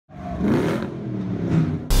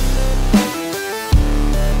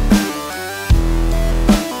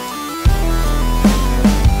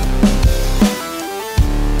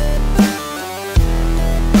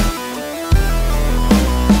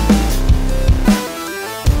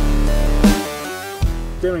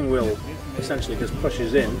Steering wheel essentially just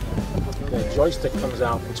pushes in, the joystick comes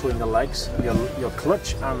out between the legs, your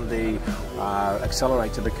clutch and the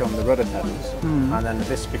accelerator become the rudder pedals, and then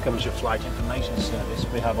this becomes your flight information service.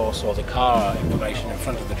 We have also the car information in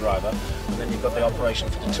front of the driver, and then you've got the operation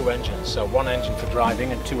for the 2 engines, so 1 engine for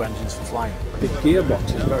driving and 2 engines for flying. The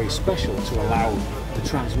gearbox is very special to allow the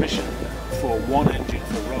transmission for 1 engine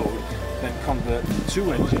for road, then convert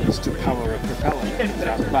 2 engines to power a propeller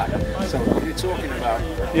down the back. So you're talking about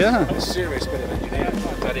a serious bit of engineering.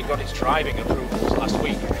 That it got its driving approvals last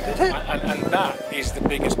week, and that is the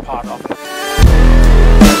biggest part of it.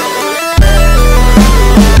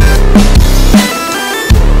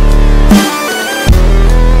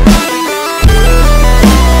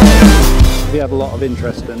 We have a lot of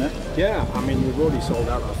interest in it. Yeah, I mean, we've already sold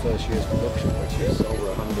out our first year's production, which is over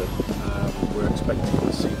 100. We're expecting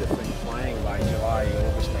to see the thing flying by July,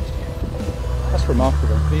 August next year. That's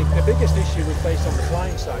remarkable. The biggest issue we face on the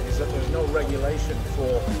flying side is that there's no regulation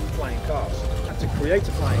for flying cars. And to create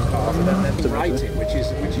a flying car, then write it, which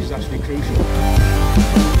is actually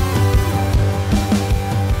crucial.